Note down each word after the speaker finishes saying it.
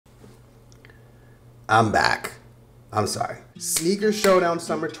I'm back. I'm sorry. Sneaker Showdown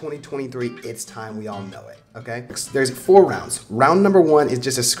Summer 2023, it's time, we all know it, okay? There's 4 rounds. Round number 1 is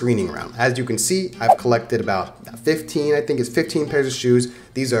just a screening round. As you can see, I've collected about 15, I think it's 15 pairs of shoes.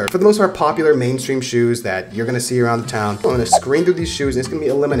 These are, for the most part, popular mainstream shoes that you're gonna see around the town. I'm gonna screen through these shoes, and it's gonna be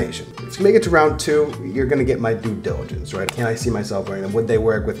elimination. If you make it to round 2, you're gonna get my due diligence, right? Can I see myself wearing them? Would they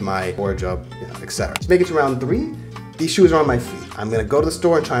work with my wardrobe, etc. If you make it to round 3, these shoes are on my feet. I'm gonna go to the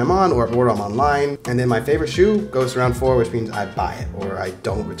store and try them on or order them online. And then my favorite shoe goes to round 4, which means I buy it or I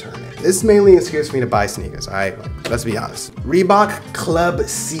don't return it. This is mainly an excuse for me to buy sneakers, all right? Let's be honest. Reebok Club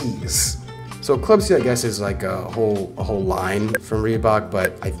C's. So Club C, I guess, is like a whole line from Reebok,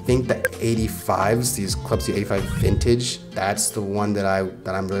 but I think the 85s, these Club C 85 vintage, that's the one that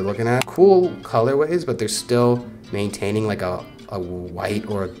I'm really looking at. Cool colorways, but they're still maintaining like a white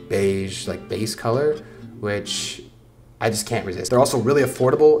or a beige like base color, which I just can't resist. They're also really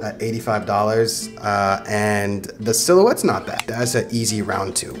affordable at $85, and the silhouette's not bad. That's an easy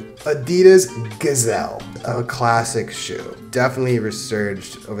round 2. Adidas Gazelle, a classic shoe. Definitely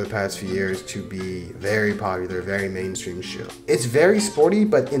resurged over the past few years to be very popular, very mainstream shoe. It's very sporty,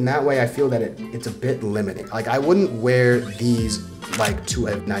 but in that way I feel that it's a bit limiting. Like I wouldn't wear these like to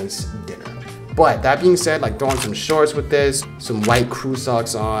a nice dinner. But that being said, like throwing some shorts with this, some white crew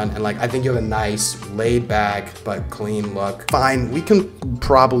socks on, and like I think you have a nice laid back but clean look. Fine, we can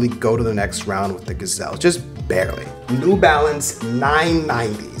probably go to the next round with the Gazelle, just barely. New Balance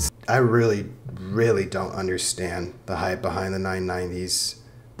 990s. I really don't understand the hype behind the 990s.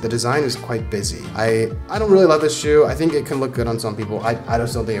 The design is quite busy. I don't really love this shoe. I think it can look good on some people. I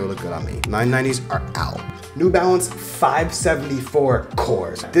just don't think it would look good on me. 990s are out. New Balance 574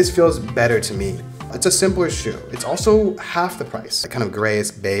 cores. This feels better to me. It's a simpler shoe. It's also half the price. Kind of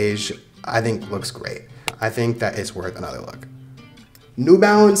grayish beige, I think looks great. I think that it's worth another look. New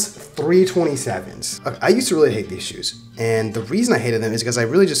Balance 327s. I used to really hate these shoes, and the reason I hated them is because I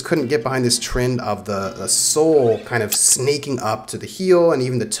really just couldn't get behind this trend of the sole kind of snaking up to the heel and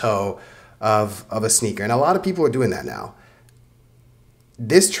even the toe of a sneaker, and a lot of people are doing that now.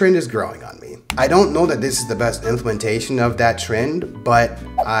 This trend is growing on me. I don't know that this is the best implementation of that trend, but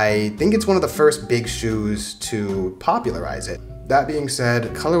I think it's one of the first big shoes to popularize it. That being said,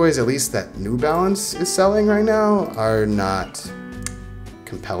 colorways, at least that New Balance is selling right now, are not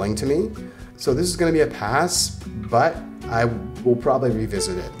compelling to me. So this is gonna be a pass, but I will probably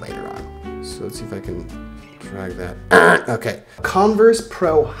revisit it later on. So let's see if I can drag that. Okay, Converse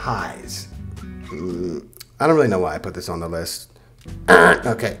Pro Highs. I don't really know why I put this on the list.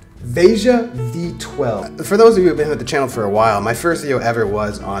 Okay, Veja V12. For those of you who've been at the channel for a while, my first video ever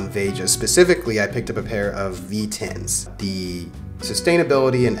was on Veja. Specifically, I picked up a pair of V10s. The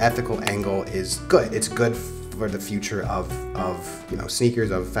sustainability and ethical angle is good. It's good for the future of sneakers,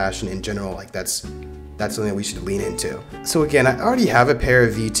 of fashion in general. Like that's something that we should lean into. So again, I already have a pair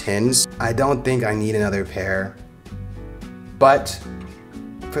of V10s. I don't think I need another pair, but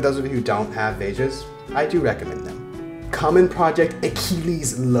for those of you who don't have Vejas, I do recommend them. Common Project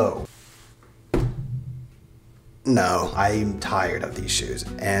Achilles Low. No, I'm tired of these shoes,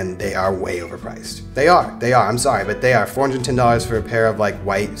 and they are way overpriced. They are, I'm sorry, but they are. $410 for a pair of like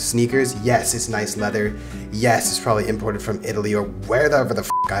white sneakers. Yes, it's nice leather. Yes, it's probably imported from Italy or wherever the f,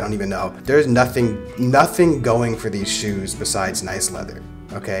 I don't even know. There's nothing going for these shoes besides nice leather,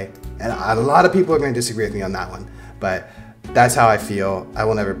 okay? And a lot of people are gonna disagree with me on that one, but that's how I feel. I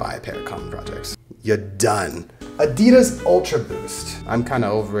will never buy a pair of Common Projects. You're done. Adidas Ultra Boost. I'm kind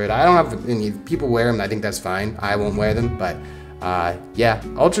of over it. I don't have any, people wear them, I think that's fine. I won't wear them, but yeah.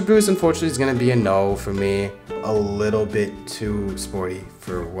 Ultra Boost, unfortunately, is gonna be a no for me. A little bit too sporty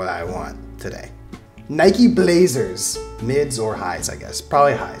for what I want today. Nike Blazers, mids or highs, I guess.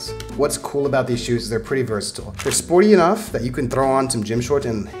 Probably highs. What's cool about these shoes is they're pretty versatile. They're sporty enough that you can throw on some gym shorts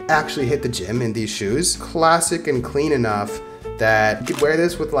and actually hit the gym in these shoes. Classic and clean enough that you could wear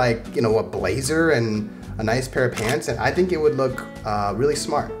this with like, a blazer and a nice pair of pants, and I think it would look really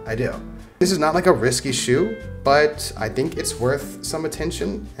smart. I do. This is not like a risky shoe, but I think it's worth some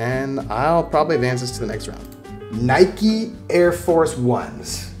attention, and I'll probably advance this to the next round. Nike Air Force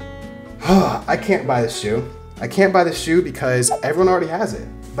Ones. I can't buy this shoe. I can't buy this shoe because everyone already has it.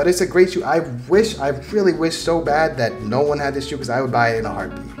 But it's a great shoe. I really wish so bad that no one had this shoe because I would buy it in a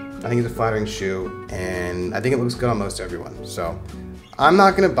heartbeat. I think it's a flattering shoe, and I think it looks good on most everyone. So I'm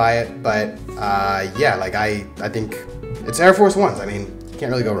not gonna buy it, but yeah, like I think it's Air Force Ones. I mean, you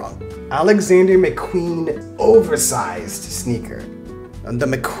can't really go wrong. Alexander McQueen oversized sneaker. The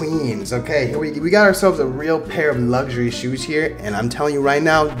McQueens. Okay, here we got ourselves a real pair of luxury shoes here, and I'm telling you right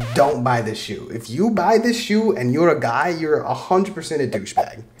now, don't buy this shoe. If you buy this shoe and you're a guy, you're 100% a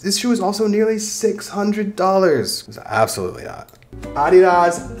douchebag. This shoe is also nearly $600. Absolutely not.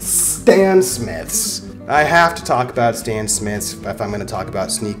 Adidas Stan Smiths. I have to talk about Stan Smiths if I'm going to talk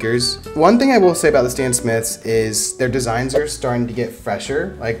about sneakers. One thing I will say about the Stan Smiths is their designs are starting to get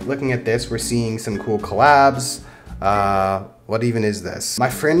fresher. Like looking at this, we're seeing some cool collabs. What even is this? My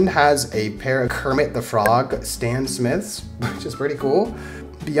friend has a pair of Kermit the Frog Stan Smiths, which is pretty cool.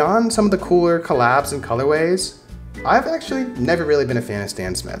 Beyond some of the cooler collabs and colorways, I've actually never really been a fan of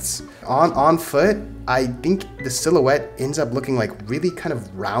Stan Smiths. On foot, I think the silhouette ends up looking like really kind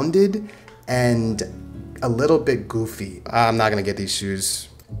of rounded and a little bit goofy. I'm not gonna get these shoes.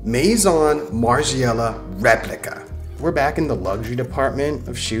 Maison Margiela Replica. We're back in the luxury department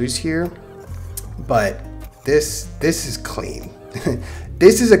of shoes here, but this is clean.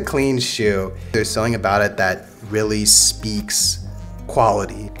 This is a clean shoe. There's something about it that really speaks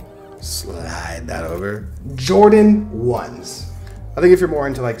quality. Slide that over. Jordan 1s. I think if you're more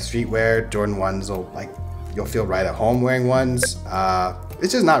into like streetwear, Jordan 1s you'll feel right at home wearing ones.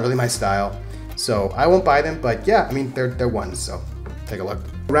 It's just not really my style. So I won't buy them, but yeah, I mean, they're ones, so take a look.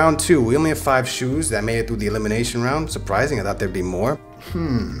 Round 2, we only have 5 shoes that made it through the elimination round. Surprising, I thought there'd be more.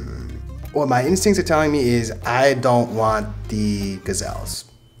 What my instincts are telling me is I don't want the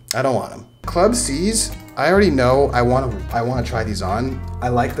gazelles. I don't want them. Club C's, I already know I want to try these on. I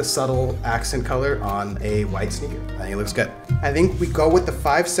like the subtle accent color on a white sneaker. I think it looks good. I think we go with the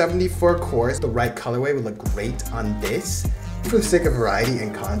 574 course. The right colorway would look great on this. For the sake of variety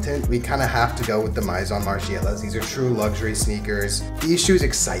and content, we kind of have to go with the Maison Margielas. These are true luxury sneakers. These shoes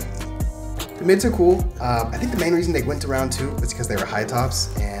excite me. The mids are cool. I think the main reason they went to round 2 was because they were high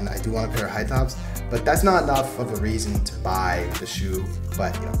tops, and I do want a pair of high tops, but that's not enough of a reason to buy the shoe,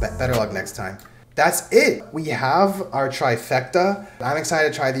 but you know, better luck next time. That's it. We have our trifecta. I'm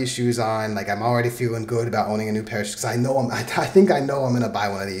excited to try these shoes on. Like, I'm already feeling good about owning a new pair of shoes because I think I know I'm gonna buy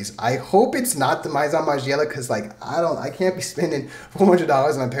one of these. I hope it's not the Maison Margiela because like I can't be spending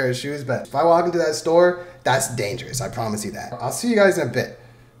 $400 on a pair of shoes, but if I walk into that store, that's dangerous. I promise you that. I'll see you guys in a bit.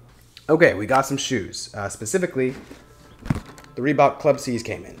 Okay, we got some shoes. Specifically, the Reebok Club C's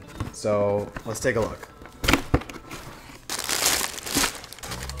came in. So let's take a look.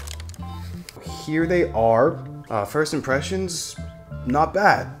 Here they are. First impressions, not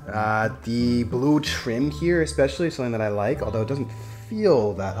bad. The blue trim here especially is something that I like, although it doesn't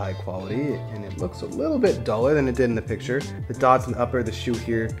feel that high quality, and it looks a little bit duller than it did in the picture. The dots in the upper of the shoe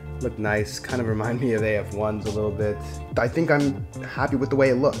here look nice, kind of remind me of AF1s a little bit. I think I'm happy with the way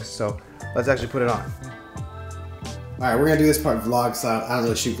it looks, so let's actually put it on. Alright, we're gonna do this part vlog style. I don't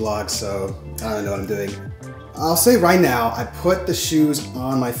really shoot vlogs, so I don't know what I'm doing. I'll say right now, I put the shoes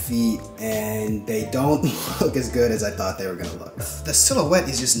on my feet and they don't look as good as I thought they were gonna look. The silhouette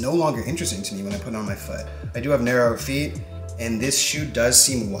is just no longer interesting to me when I put it on my foot. I do have narrower feet, and this shoe does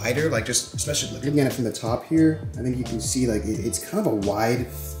seem wider, like just especially looking at it from the top here. I think you can see like it's kind of a wide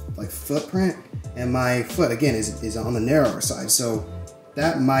like footprint, and my foot again is on the narrower side, so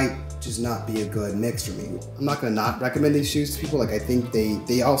that might just not be a good mix for me. I'm not gonna not recommend these shoes to people. Like I think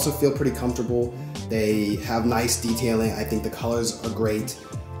they also feel pretty comfortable. They have nice detailing. I think the colors are great.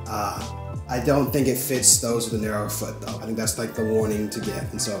 I don't think it fits those with a narrower foot though. I think that's like the warning to give.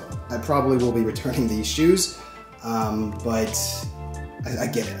 And so I probably will be returning these shoes, but I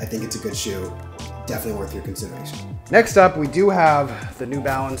get it. I think it's a good shoe. Definitely worth your consideration. Next up, we do have the New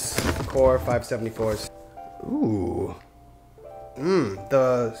Balance Core 574s. Ooh.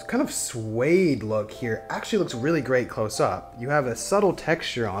 The kind of suede look here actually looks really great close up. You have a subtle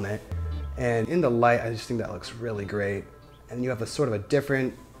texture on it, and in the light, I just think that looks really great. And you have a sort of a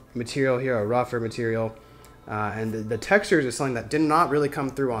different material here, a rougher material. And the textures is something that did not really come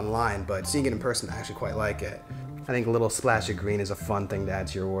through online, but seeing it in person, I actually quite like it. I think a little splash of green is a fun thing to add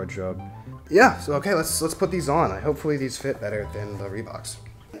to your wardrobe. Yeah, so okay, let's put these on. Hopefully these fit better than the Reeboks.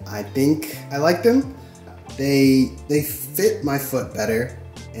 I think I like them. They fit my foot better,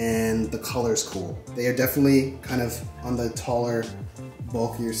 and the color's cool. They are definitely kind of on the taller,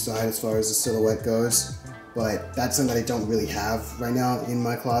 bulkier side as far as the silhouette goes, but that's something that I don't really have right now in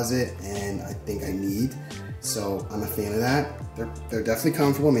my closet, and I think I need. So I'm a fan of that. They're definitely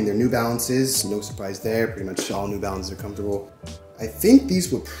comfortable. I mean, they're New Balances, no surprise there. Pretty much all New Balances are comfortable. I think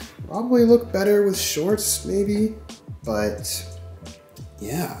these would probably look better with shorts, maybe, but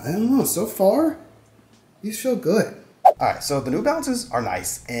yeah, I don't know. So far, these feel good. All right, so the New Balances are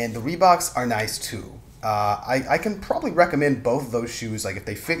nice, and the Reeboks are nice too. I can probably recommend both of those shoes. Like if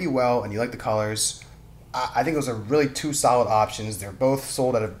they fit you well and you like the colors, I think those are really two solid options. They're both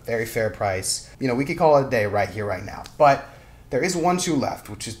sold at a very fair price. You know, we could call it a day right here, right now. But there is one shoe left,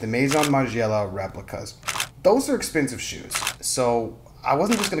 which is the Maison Margiela replicas. Those are expensive shoes. So I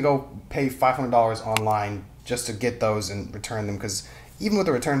wasn't just going to go pay $500 online just to get those and return them, because even with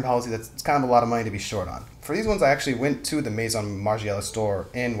the return policy, it's kind of a lot of money to be short on. For these ones, I actually went to the Maison Margiela store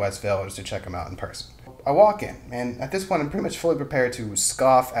in West Village to check them out in person. I walk in, and at this point, I'm pretty much fully prepared to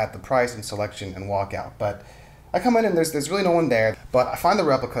scoff at the price and selection and walk out. But I come in and there's really no one there, but I find the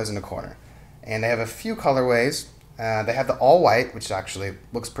replicas in the corner. And they have a few colorways. They have the all white, which actually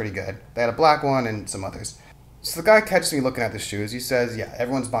looks pretty good. They had a black one and some others. So the guy catches me looking at the shoes. He says, yeah,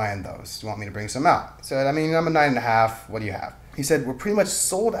 everyone's buying those. Do you want me to bring some out? I said, I mean, I'm a 9.5. What do you have? He said, we're pretty much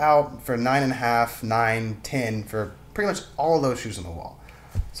sold out for 9.5, 9, 10 for pretty much all of those shoes on the wall.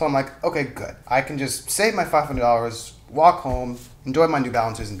 So I'm like, okay, good. I can just save my $500, walk home, enjoy my New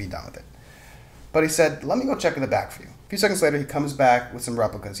Balances, and be done with it. But he said, let me go check in the back for you. A few seconds later, he comes back with some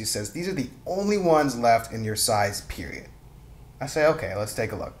replicas. He says, these are the only ones left in your size, period. I say, okay, let's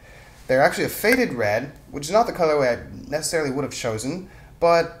take a look. They're actually a faded red, which is not the colorway I necessarily would have chosen,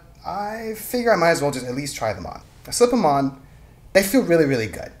 but I figure I might as well just at least try them on. I slip them on. They feel really, really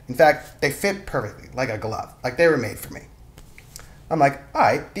good. In fact, they fit perfectly, like a glove, like they were made for me. I'm like, all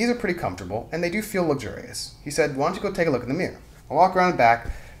right, these are pretty comfortable, and they do feel luxurious. He said, why don't you go take a look in the mirror? I walk around the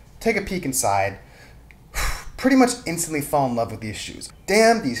back, take a peek inside, pretty much instantly fall in love with these shoes.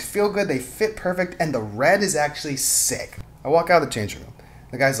 Damn, these feel good, they fit perfect, and the red is actually sick. I walk out of the changing room.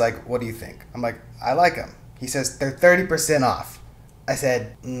 The guy's like, what do you think? I'm like, I like them. He says, they're 30% off. I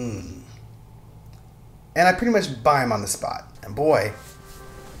said, And I pretty much buy them on the spot. And boy,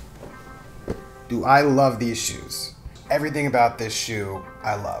 do I love these shoes. Everything about this shoe,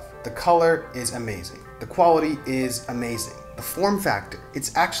 I love. The color is amazing. The quality is amazing. The form factor,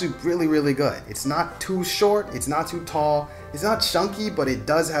 it's actually really, really good. It's not too short, it's not too tall, it's not chunky, but it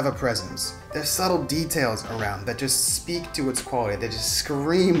does have a presence. There's subtle details around that just speak to its quality. They just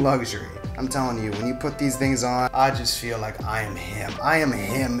scream luxury. I'm telling you, when you put these things on, I just feel like I am him. I am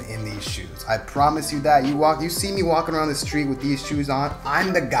him in these shoes. I promise you that. You see me walking around the street with these shoes on,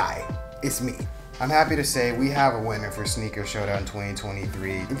 I'm the guy. It's me. I'm happy to say we have a winner for Sneaker Showdown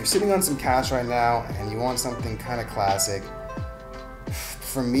 2023. If you're sitting on some cash right now and you want something kind of classic,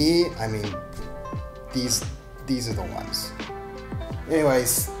 for me, I mean, these are the ones.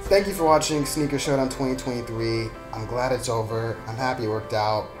 Anyways, thank you for watching Sneaker Showdown 2023. I'm glad it's over. I'm happy it worked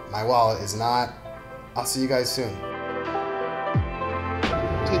out. My wallet is not. I'll see you guys soon.